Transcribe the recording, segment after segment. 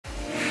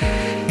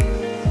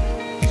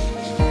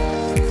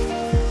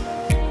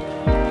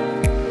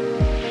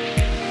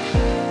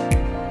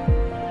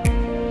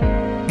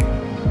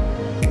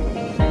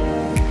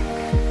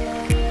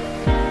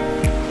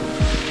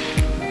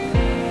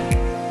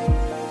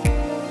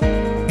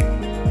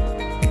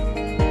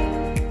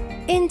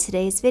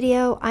today's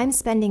video, I'm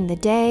spending the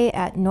day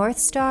at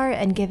Northstar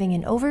and giving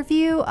an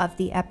overview of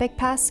the Epic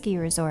Pass Ski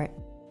Resort.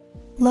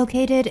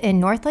 Located in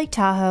North Lake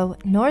Tahoe,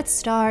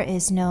 Northstar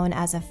is known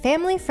as a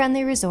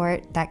family-friendly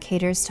resort that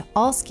caters to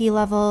all ski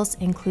levels,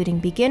 including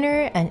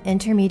beginner and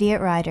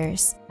intermediate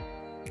riders.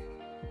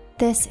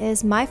 This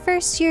is my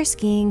first year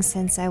skiing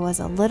since I was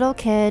a little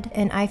kid,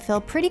 and I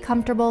feel pretty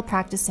comfortable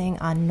practicing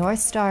on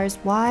Northstar's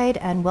wide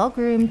and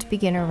well-groomed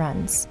beginner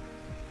runs.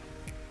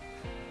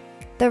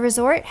 The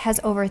resort has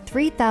over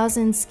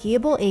 3,000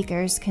 skiable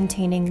acres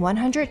containing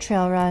 100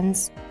 trail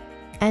runs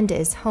and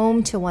is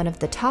home to one of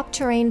the top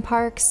terrain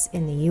parks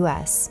in the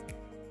US.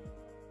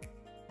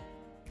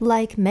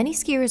 Like many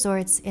ski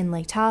resorts in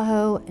Lake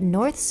Tahoe,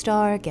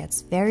 Northstar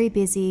gets very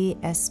busy,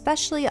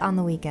 especially on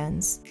the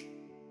weekends.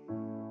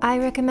 I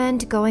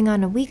recommend going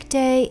on a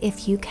weekday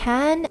if you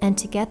can and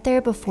to get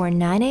there before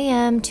 9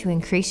 a.m. to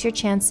increase your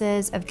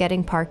chances of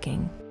getting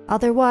parking.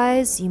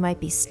 Otherwise, you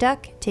might be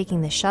stuck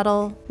taking the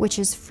shuttle, which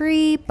is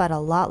free but a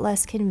lot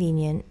less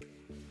convenient.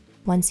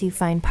 Once you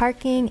find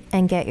parking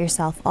and get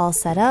yourself all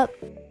set up,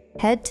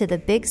 head to the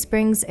Big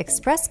Springs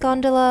Express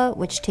Gondola,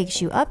 which takes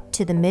you up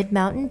to the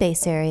mid-mountain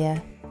base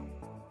area.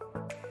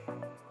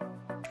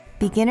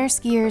 Beginner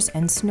skiers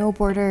and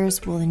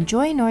snowboarders will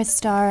enjoy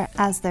Northstar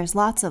as there's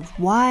lots of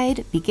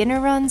wide beginner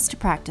runs to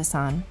practice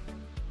on.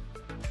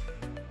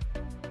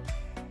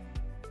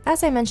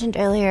 As I mentioned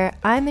earlier,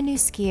 I'm a new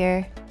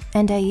skier,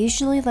 and I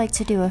usually like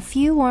to do a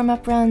few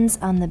warm-up runs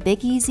on the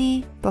Big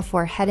Easy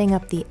before heading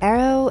up the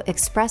Arrow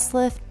Express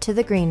Lift to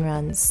the green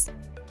runs.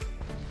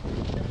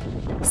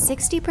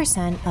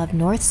 60% of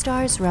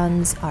Northstar's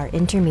runs are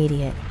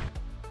intermediate.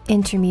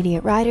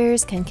 Intermediate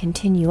riders can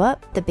continue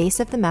up the base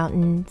of the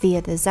mountain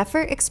via the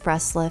Zephyr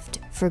Express Lift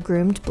for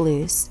groomed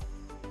blues.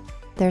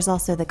 There's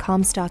also the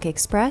Comstock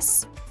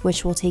Express,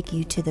 which will take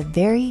you to the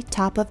very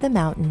top of the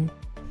mountain.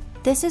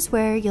 This is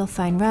where you'll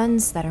find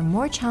runs that are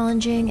more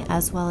challenging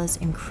as well as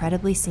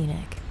incredibly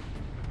scenic.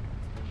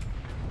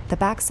 The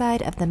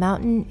backside of the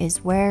mountain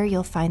is where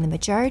you'll find the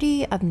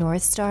majority of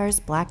Northstar's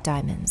black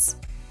diamonds.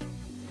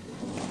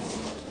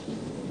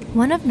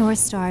 One of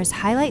Northstar's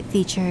highlight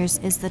features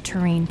is the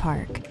terrain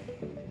park,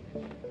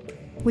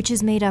 which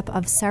is made up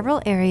of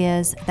several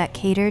areas that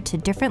cater to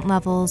different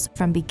levels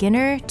from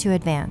beginner to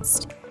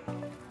advanced.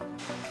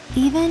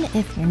 Even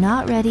if you're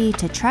not ready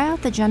to try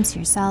out the jumps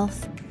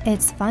yourself,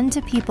 it's fun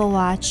to people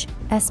watch,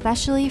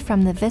 especially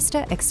from the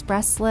Vista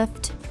Express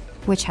Lift,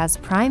 which has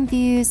prime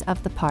views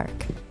of the park.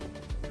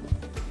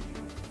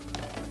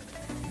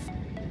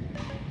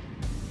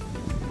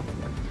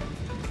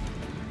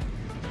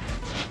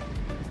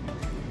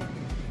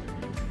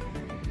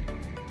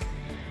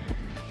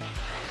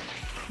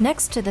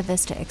 Next to the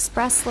Vista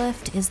Express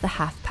Lift is the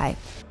half pipe.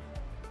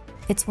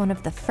 It's one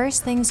of the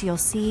first things you'll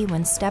see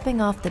when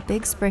stepping off the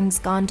Big Springs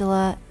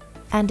gondola,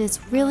 and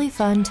it's really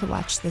fun to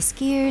watch the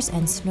skiers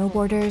and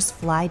snowboarders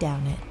fly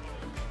down it.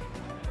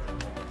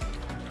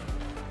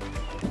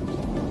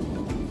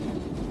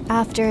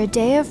 After a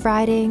day of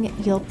riding,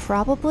 you'll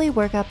probably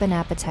work up an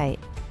appetite.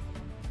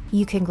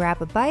 You can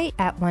grab a bite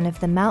at one of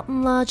the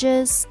mountain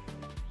lodges,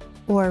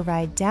 or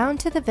ride down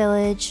to the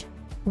village,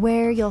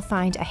 where you'll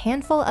find a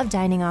handful of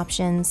dining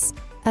options,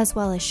 as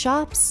well as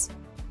shops,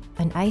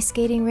 an ice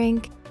skating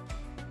rink,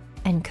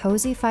 and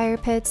cozy fire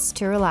pits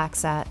to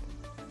relax at.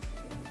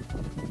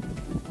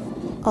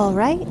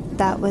 Alright,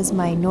 that was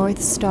my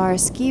Northstar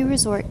Ski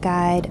Resort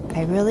guide.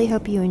 I really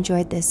hope you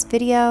enjoyed this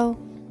video.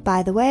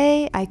 By the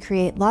way, I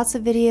create lots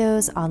of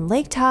videos on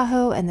Lake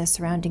Tahoe and the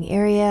surrounding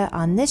area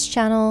on this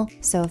channel,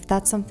 so if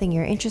that's something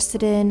you're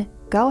interested in,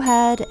 go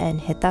ahead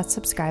and hit that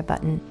subscribe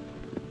button.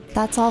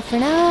 That's all for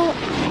now,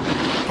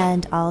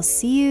 and I'll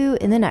see you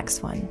in the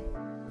next one.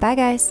 Bye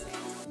guys!